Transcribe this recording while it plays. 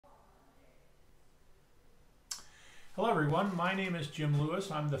Hello everyone, my name is Jim Lewis.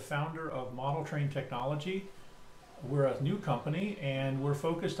 I'm the founder of Model Train Technology. We're a new company and we're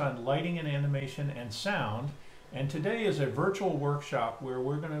focused on lighting and animation and sound. And today is a virtual workshop where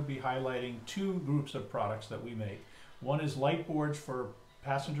we're going to be highlighting two groups of products that we make. One is light boards for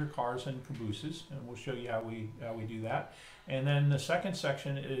passenger cars and cabooses, and we'll show you how we do that. And then the second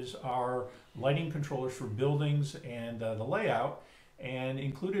section is our lighting controllers for buildings and the layout. And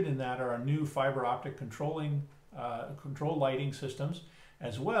included in that are our new fiber optic control lighting systems.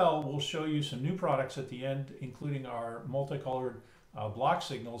 As well, we'll show you some new products at the end, including our multicolored block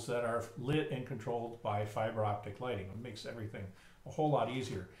signals that are lit and controlled by fiber optic lighting. It makes everything a whole lot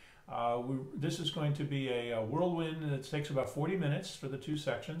easier. This is going to be a whirlwind that takes about 40 minutes for the two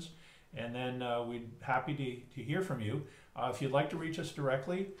sections, and then we'd be happy to hear from you. If you'd like to reach us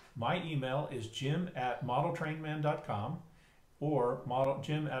directly, my email is jim@modeltrainman.com or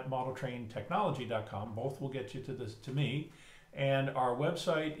jim@modeltraintechnology.com. Both will get you to me. And our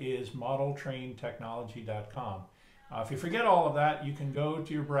website is modeltraintechnology.com. If you forget all of that, you can go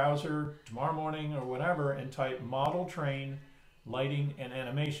to your browser tomorrow morning or whatever and type Model Train Lighting and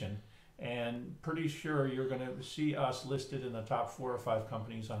Animation. And pretty sure you're going to see us listed in the top 4 or 5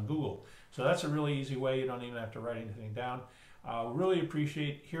 companies on Google. So that's a really easy way. You don't even have to write anything down. Really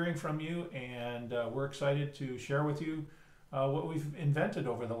appreciate hearing from you, and we're excited to share with you what we've invented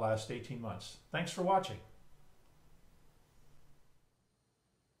over the last 18 months. Thanks for watching.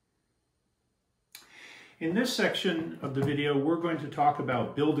 In this section of the video, we're going to talk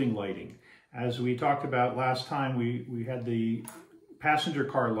about building lighting. As we talked about last time, we had the passenger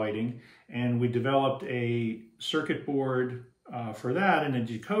car lighting, and we developed a circuit board for that and a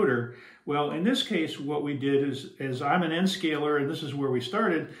decoder. Well, in this case, what we did is I'm an N-scaler, and this is where we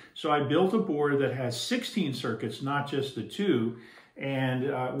started, so I built a board that has 16 circuits, not just the 2,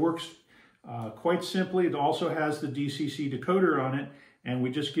 and works quite simply. It also has the DCC decoder on it, and we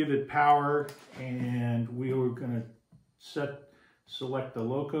just give it power, and we were going to select the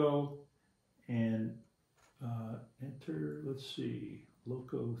loco and enter. Let's see,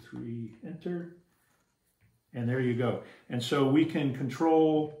 loco 3, enter. And there you go. And so we can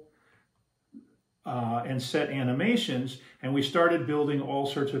control and set animations, and we started building all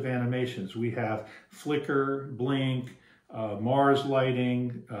sorts of animations. We have flicker, blink, Mars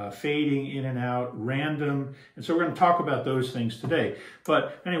lighting, fading in and out, random. And so we're going to talk about those things today.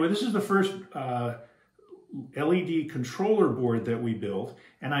 But anyway, this is the first LED controller board that we built,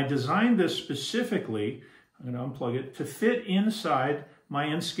 and I designed this specifically, I'm going to unplug it, to fit inside my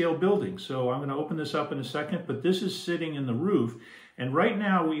N-scale building. So I'm going to open this up in a second, but this is sitting in the roof. And right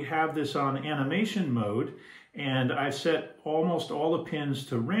now we have this on animation mode, and I've set almost all the pins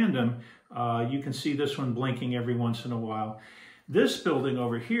to random. You can see this one blinking every once in a while. This building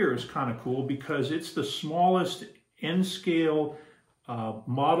over here is kind of cool because it's the smallest N-scale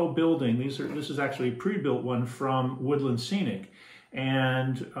model building. This is actually a pre-built one from Woodland Scenic.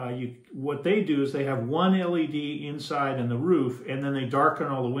 And what they do is they have one LED inside in the roof, and then they darken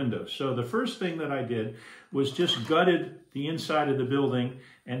all the windows. So the first thing that I did was just gutted the inside of the building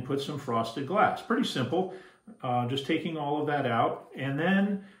and put some frosted glass. Pretty simple, just taking all of that out. And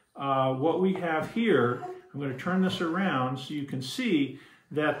then what we have here, I'm going to turn this around so you can see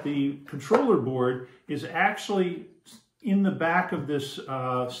that the controller board is actually in the back of this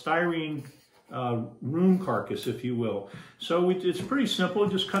styrene room carcass, if you will. So it's pretty simple.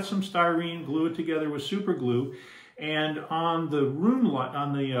 Just cut some styrene, glue it together with super glue, and on the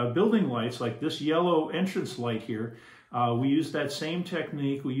building lights, like this yellow entrance light here, we used that same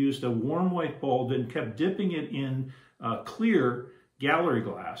technique. We used a warm white bulb and kept dipping it in clear gallery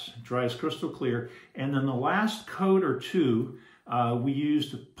glass. It dries crystal clear. And then the last coat or two, we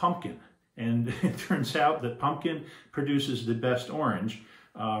used pumpkin. And it turns out that pumpkin produces the best orange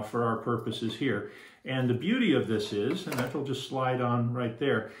for our purposes here. And the beauty of this is, and that will just slide on right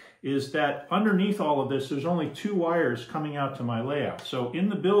there, is that underneath all of this, there's only 2 wires coming out to my layout. So in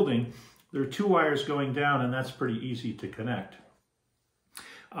the building, there are 2 wires going down, and that's pretty easy to connect.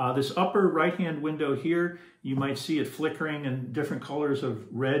 This upper right-hand window here, you might see it flickering in different colors of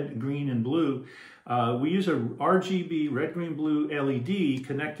red, green, and blue. We use a RGB red, green, blue LED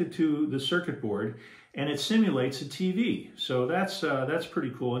connected to the circuit board, and it simulates a TV. So that's pretty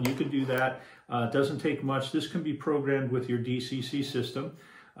cool, and you can do that. It doesn't take much. This can be programmed with your DCC system.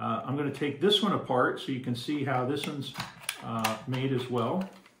 I'm going to take this one apart so you can see how this one's made as well.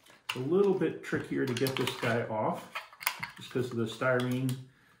 It's a little bit trickier to get this guy off just because of the styrene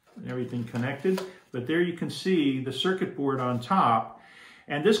and everything connected. But there you can see the circuit board on top.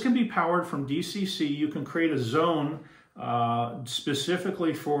 And this can be powered from DCC. You can create a zone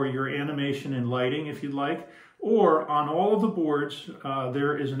specifically for your animation and lighting if you'd like, or on all of the boards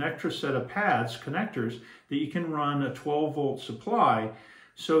there is an extra set of pads, connectors, that you can run a 12-volt supply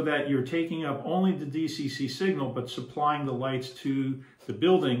so that you're taking up only the DCC signal but supplying the lights to the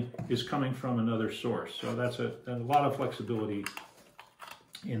building is coming from another source. So that's a lot of flexibility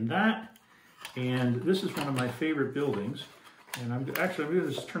in that. And this is one of my favorite buildings. And I'm going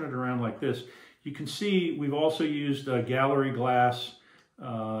to just turn it around like this. You can see we've also used a gallery glass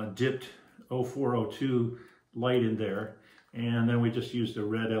dipped 0402 light in there. And then we just used a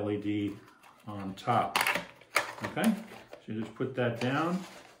red LED on top. Okay, so you just put that down.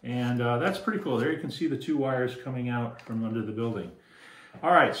 And that's pretty cool. There you can see the two wires coming out from under the building.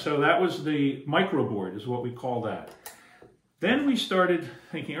 All right, so that was the micro board is what we call that. Then we started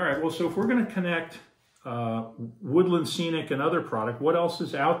thinking, all right, well, so if we're going to connect Woodland Scenic and other product, what else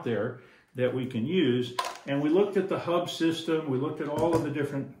is out there that we can use? And we looked at the hub system, we looked at all of the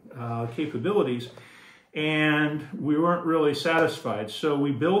different capabilities, and we weren't really satisfied. So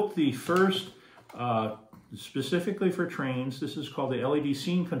we built the first, specifically for trains, this is called the LED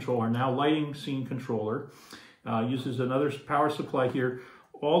scene controller, now lighting scene controller. Uses another power supply here.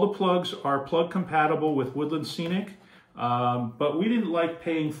 All the plugs are plug compatible with Woodland Scenic. But we didn't like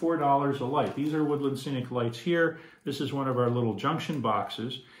paying $4 a light. These are Woodland Scenic lights here. This is one of our little junction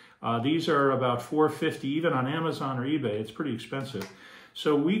boxes. These are about $4.50 even on Amazon or eBay. It's pretty expensive.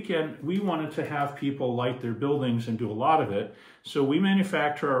 So we wanted to have people light their buildings and do a lot of it. So we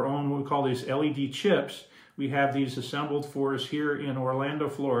manufacture our own, what we call these LED chips. We have these assembled for us here in Orlando,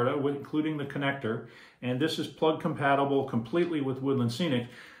 Florida, including the connector. And this is plug compatible completely with Woodland Scenic.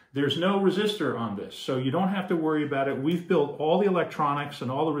 There's no resistor on this, so you don't have to worry about it. We've built all the electronics and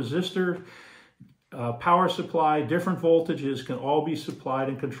all the resistor, power supply, different voltages can all be supplied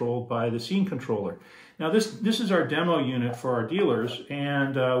and controlled by the scene controller. Now this is our demo unit for our dealers,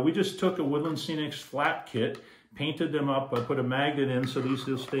 and we just took a Woodland Scenic's flat kit, painted them up, I put a magnet in so these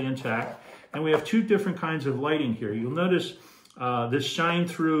will stay intact. And we have two different kinds of lighting here. You'll notice this shine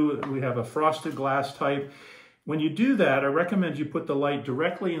through, we have a frosted glass type. When you do that, I recommend you put the light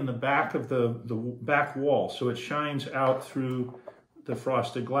directly in the back of the back wall so it shines out through the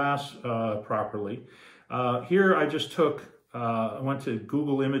frosted glass properly. Here I just I went to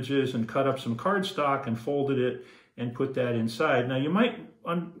Google Images and cut up some cardstock and folded it and put that inside. Now you might,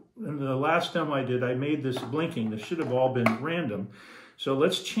 in the last demo I did, I made this blinking. This should have all been random. So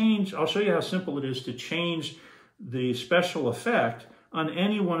let's change, I'll show you how simple it is to change the special effect on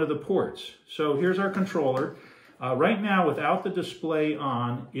any one of the ports. So here's our controller. Right now, without the display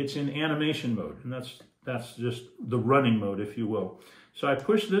on, it's in animation mode, and that's just the running mode, if you will. So I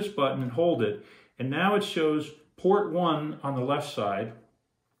push this button and hold it, and now it shows port 1 on the left side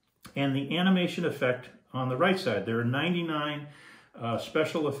and the animation effect on the right side. There are 99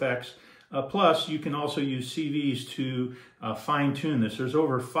 special effects. Plus, you can also use CVs to fine-tune this. There's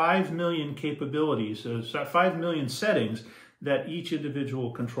over 5 million capabilities, 5 million settings that each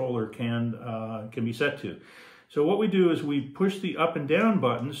individual controller can be set to. So what we do is we push the up and down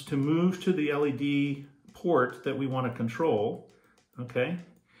buttons to move to the LED port that we want to control, okay?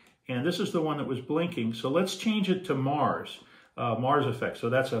 And this is the one that was blinking. So let's change it to Mars effect. So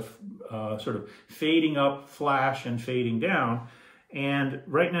that's a sort of fading up flash and fading down. And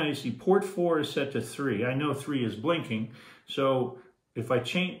right now you see port 4 is set to 3. I know 3 is blinking. So if I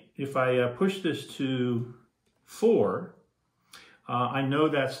push this to 4, I know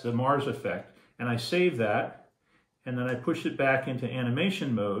that's the Mars effect. And I save that. And then I push it back into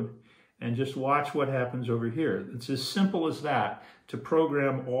animation mode and just watch what happens over here. It's as simple as that to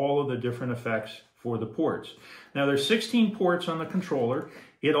program all of the different effects for the ports. Now there's 16 ports on the controller.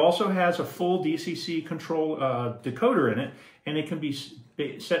 It also has a full DCC control decoder in it, and it can be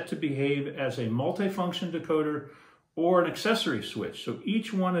set to behave as a multifunction decoder or an accessory switch. So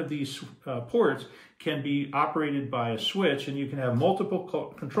each one of these ports can be operated by a switch, and you can have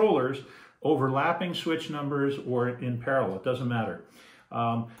multiple controllers overlapping switch numbers or in parallel, it doesn't matter.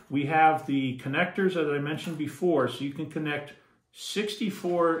 We have the connectors that I mentioned before, so you can connect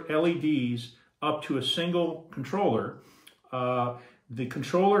 64 LEDs up to a single controller. The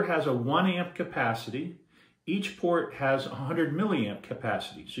controller has a 1 amp capacity. Each port has 100 milliamp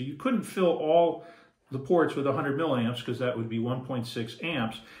capacity. So you couldn't fill all the ports with 100 milliamps because that would be 1.6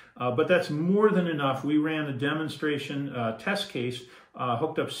 amps. But that's more than enough. We ran a demonstration test case,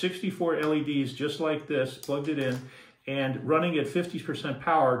 hooked up 64 LEDs just like this, plugged it in, and running at 50%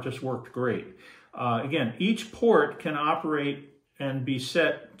 power just worked great. Again, each port can operate and be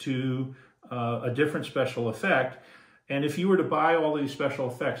set to a different special effect. And if you were to buy all these special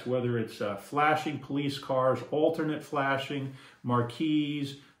effects, whether it's flashing police cars, alternate flashing,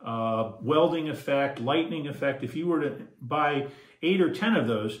 marquees, welding effect, lightning effect, if you were to buy 8 or 10 of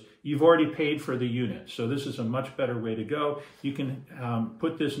those, you've already paid for the unit. So this is a much better way to go. You can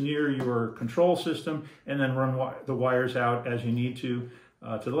put this near your control system and then run the wires out as you need to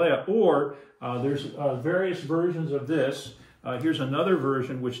the layout. Or there's various versions of this. Here's another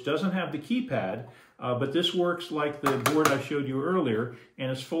version which doesn't have the keypad, but this works like the board I showed you earlier,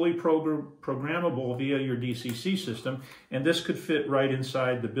 and it's fully programmable via your DCC system, and this could fit right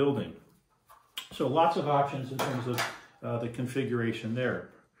inside the building. So lots of options in terms of the configuration there.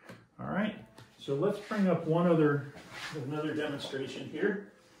 All right, so let's bring up another demonstration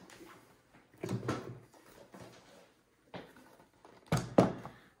here.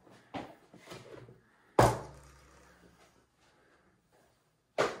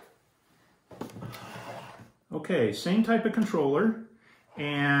 Okay, same type of controller,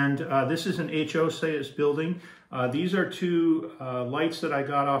 and this is an HO building. These are 2 lights that I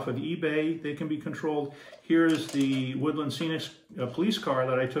got off of eBay. They can be controlled. Here's the Woodland Scenic police car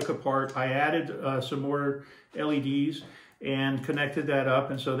that I took apart. I added some more LEDs and connected that up,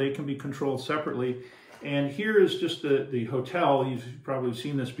 and so they can be controlled separately. And here is just the hotel. You've probably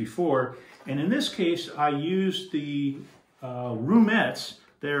seen this before. And in this case, I used the roomettes.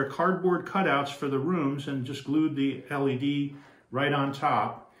 They're cardboard cutouts for the rooms, and just glued the LED right on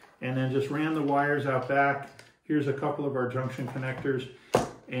top, and then just ran the wires out back. Here's a couple of our junction connectors,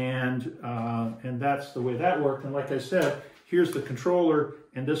 and that's the way that worked. And like I said, here's the controller,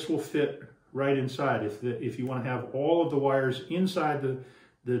 and this will fit right inside. If you want to have all of the wires inside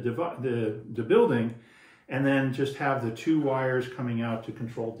the building, and then just have the 2 wires coming out to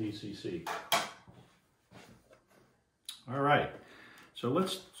control DCC. All right. So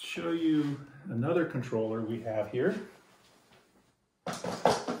let's show you another controller we have here.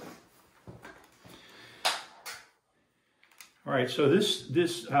 All right, so this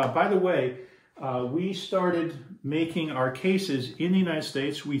by the way, we started making our cases in the United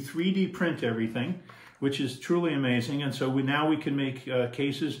States. We 3D print everything, which is truly amazing. And so now we can make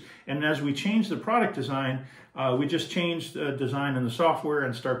cases. And as we change the product design, we just changed the design in the software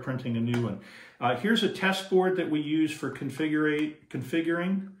and start printing a new one. Here's a test board that we use for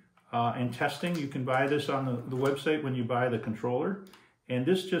configuring and testing. You can buy this on the website when you buy the controller. And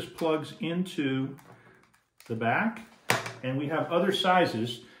this just plugs into the back. And we have other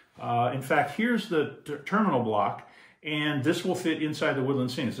sizes. In fact, here's the terminal block. And this will fit inside the Woodland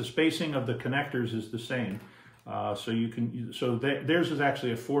Scenic. The spacing of the connectors is the same. Theirs is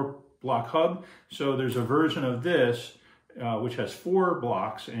actually a 4-block hub. So there's a version of this which has 4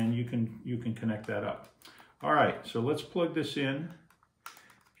 blocks, and you can connect that up. All right, so let's plug this in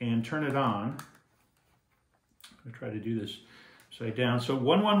and turn it on. I'm going to try to do this upside down. So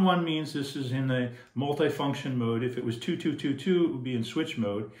 111 means this is in the multifunction mode. If it was 2222, it would be in switch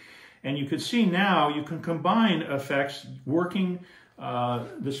mode. And you can see now you can combine effects working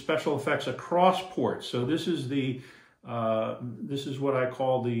the special effects across ports. So this is this is what I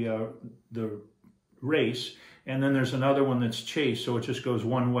call the race. And then there's another one that's chase, so it just goes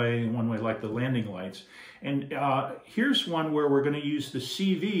one way like the landing lights. And here's one where we're going to use the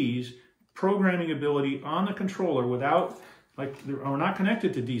CV's programming ability on the controller without, we're not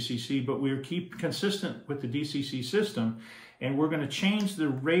connected to DCC, but we keep consistent with the DCC system. And we're going to change the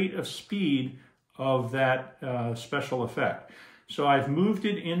rate of speed of that special effect. So I've moved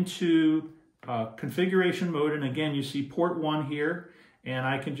it into configuration mode. And again, you see port 1 here, and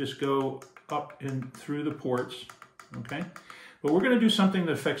I can just go up and through the ports, okay? But we're going to do something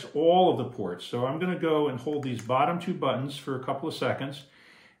that affects all of the ports. So I'm going to go and hold these bottom 2 buttons for a couple of seconds,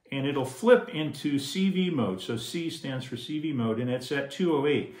 and it'll flip into CV mode. So C stands for CV mode, and it's at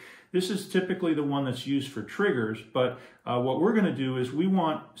 208. This is typically the one that's used for triggers, but what we're going to do is we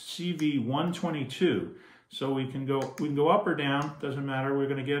want CV 122. So we can go up or down, doesn't matter. We're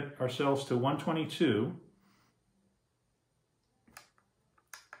going to get ourselves to 122.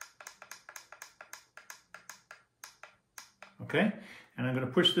 Okay, and I'm going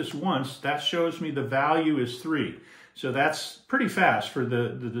to push this once. That shows me the value is 3. So that's pretty fast for the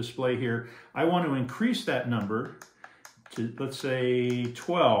display here. I want to increase that number to, let's say,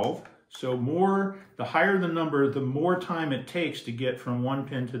 12. So the higher the number, the more time it takes to get from one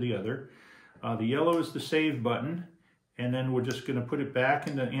pin to the other. The yellow is the save button, and then we're just going to put it back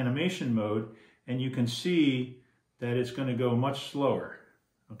into animation mode, and you can see that it's going to go much slower.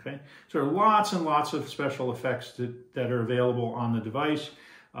 Okay, so there are lots and lots of special effects that are available on the device.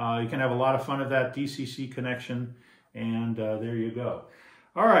 You can have a lot of fun with that DCC connection, and there you go.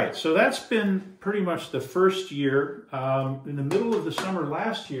 All right, so that's been pretty much the first year. In the middle of the summer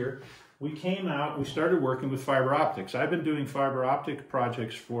last year, we started working with fiber optics. I've been doing fiber optic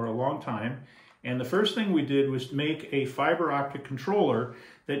projects for a long time, and the first thing we did was make a fiber optic controller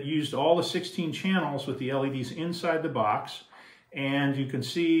that used all the 16 channels with the LEDs inside the box. And you can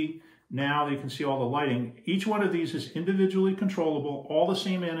see now, you can see all the lighting. Each one of these is individually controllable, all the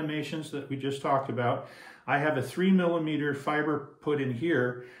same animations that we just talked about. I have a 3mm fiber put in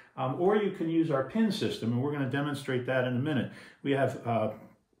here, or you can use our pin system, and we're going to demonstrate that in a minute. We have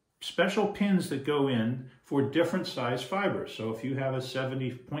special pins that go in for different size fibers. So if you have a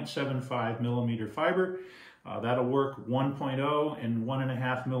 0.75mm fiber, that'll work 1.0 and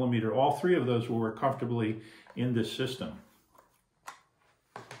 1.5mm. All three of those will work comfortably in this system.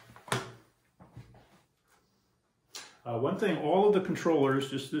 One thing, all of the controllers,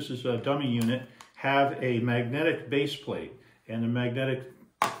 this is a dummy unit, have a magnetic base plate and a magnetic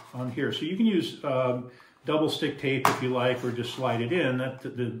on here. So you can use double stick tape if you like, or just slide it in.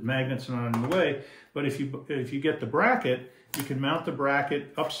 The magnet's not in the way. But if you get the bracket, you can mount the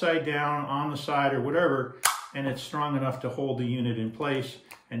bracket upside down on the side or whatever, and it's strong enough to hold the unit in place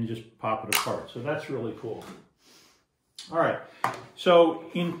and just pop it apart. So that's really cool. All right, so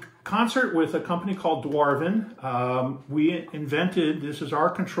in concert with a company called Dwarven, we invented, this is our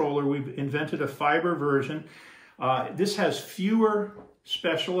controller, we've invented a fiber version. This has fewer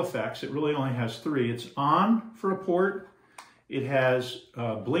special effects. It really only has 3. It's on for a port, it has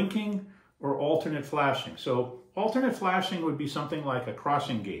blinking or alternate flashing. So alternate flashing would be something like a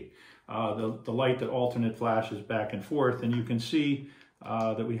crossing gate, the light that alternate flashes back and forth, and you can see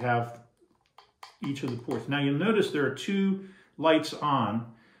that we have each of the ports. Now you'll notice there are 2 lights on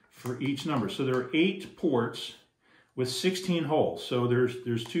for each number. So there are 8 ports with 16 holes. So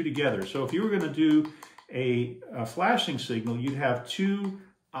there's 2 together. So if you were going to do a flashing signal, you'd have 2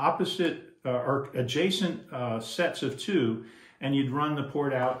 opposite or adjacent sets of 2, and you'd run the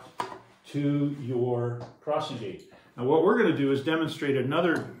port out to your crossing gate. Now what we're going to do is demonstrate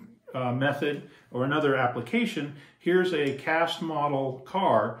another method or another application. Here's a cast model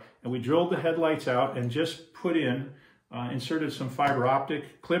car, and we drilled the headlights out and just put in, inserted some fiber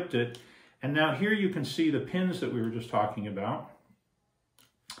optic, clipped it, and now here you can see the pins that we were just talking about.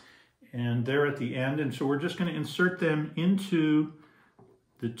 And they're at the end, and so we're just going to insert them into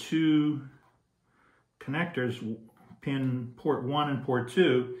the 2 connectors, pin port 1 and port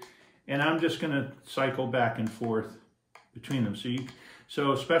 2, and I'm just going to cycle back and forth between them.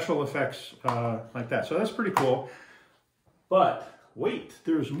 So special effects like that. So that's pretty cool. But wait,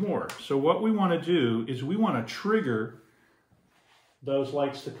 there's more. So what we want to do is we want to trigger those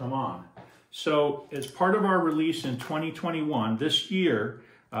lights to come on. So as part of our release in 2021, this year,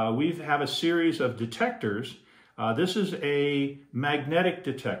 we have a series of detectors. This is a magnetic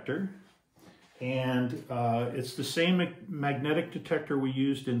detector, and it's the same magnetic detector we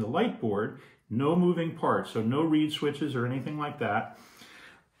used in the light board. No moving parts, so no reed switches or anything like that.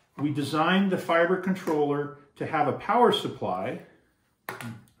 We designed the fiber controller to have a power supply.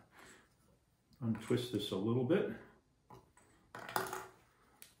 Untwist this a little bit.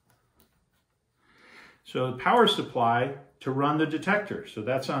 So the power supply to run the detector. So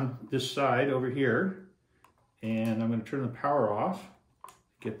that's on this side over here. And I'm going to turn the power off,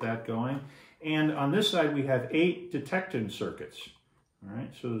 get that going. And on this side, we have 8 detecting circuits. All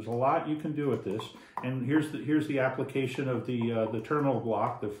right, so there's a lot you can do with this. And here's the application of the terminal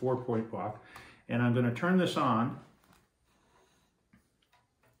block, the 4-point block. And I'm going to turn this on.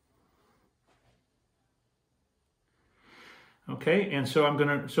 Okay, and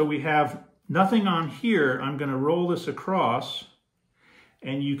so we have nothing on here. I'm going to roll this across,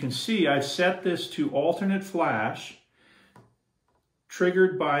 and you can see I've set this to alternate flash,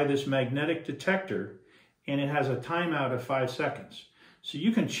 triggered by this magnetic detector, and it has a timeout of 5 seconds. So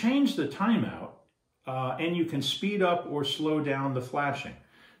you can change the timeout, and you can speed up or slow down the flashing.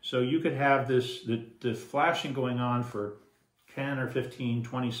 So you could have the flashing going on for 10 or 15,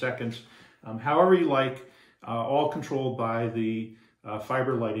 20 seconds, however you like, all controlled by the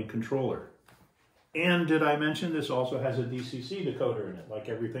fiber lighting controller. And did I mention this also has a DCC decoder in it, like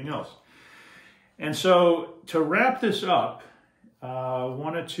everything else. And so to wrap this up,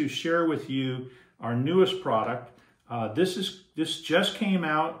 wanted to share with you our newest product. This just came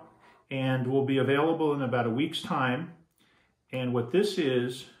out and will be available in about a week's time. And what this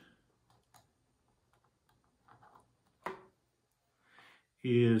is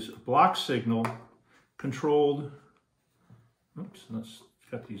a block signal controlled. Oops, let's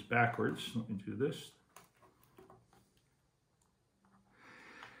cut these backwards. Let me do this.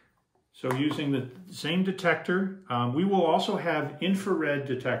 So using the same detector, we will also have infrared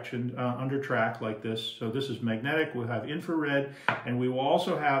detection under track like this. So this is magnetic, we'll have infrared, and we will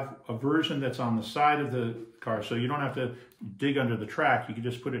also have a version that's on the side of the car. So you don't have to dig under the track, you can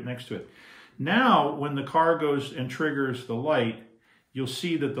just put it next to it. Now, when the car goes and triggers the light, you'll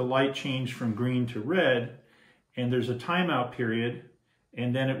see that the light changed from green to red, and there's a timeout period,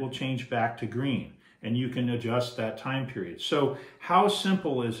 and then it will change back to green. And you can adjust that time period. So how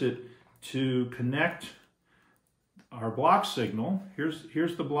simple is it to connect our block signal?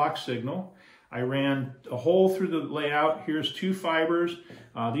 Here's the block signal. I ran a hole through the layout. Here's 2 fibers.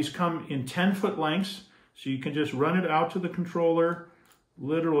 These come in 10-foot lengths, so you can just run it out to the controller,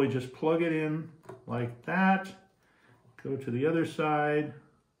 literally just plug it in like that, go to the other side,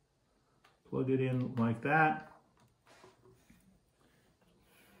 plug it in like that.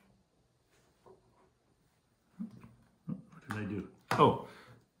 What did I do? Oh,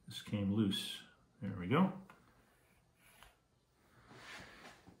 this came loose. There we go.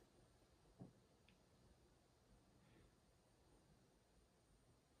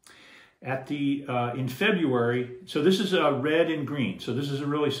 In February, so this is a red and green. So this is a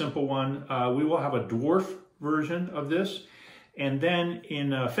really simple one. We will have a dwarf version of this. And then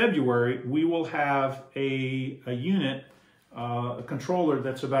in February, we will have a unit, a controller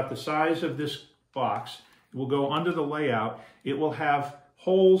that's about the size of this box. It will go under the layout. It will have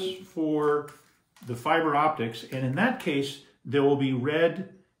holes for the fiber optics. And in that case, there will be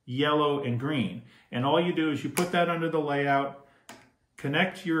red, yellow, and green. And all you do is you put that under the layout,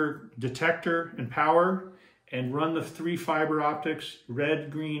 connect your detector and power, and run the 3 fiber optics,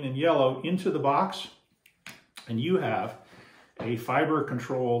 red, green, and yellow, into the box, and you have a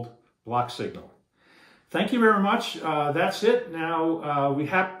fiber-controlled block signal. Thank you very much. That's it. Now,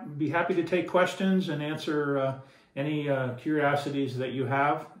 we'd be happy to take questions and answer any curiosities that you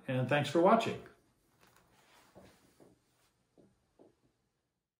have, and thanks for watching.